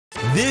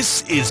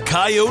This is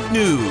Coyote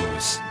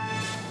News.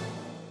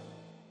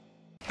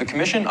 The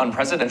Commission on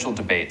Presidential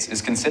Debates is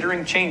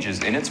considering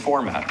changes in its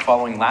format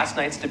following last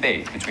night's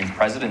debate between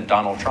President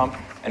Donald Trump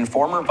and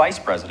former Vice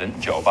President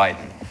Joe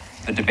Biden.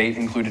 The debate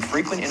included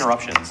frequent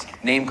interruptions,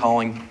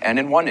 name-calling, and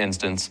in one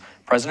instance,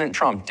 President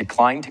Trump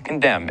declined to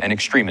condemn an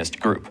extremist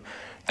group.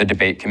 The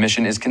Debate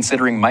Commission is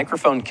considering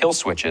microphone kill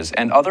switches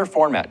and other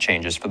format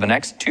changes for the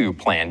next two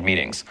planned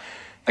meetings.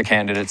 The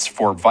candidates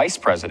for Vice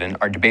President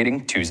are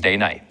debating Tuesday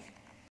night.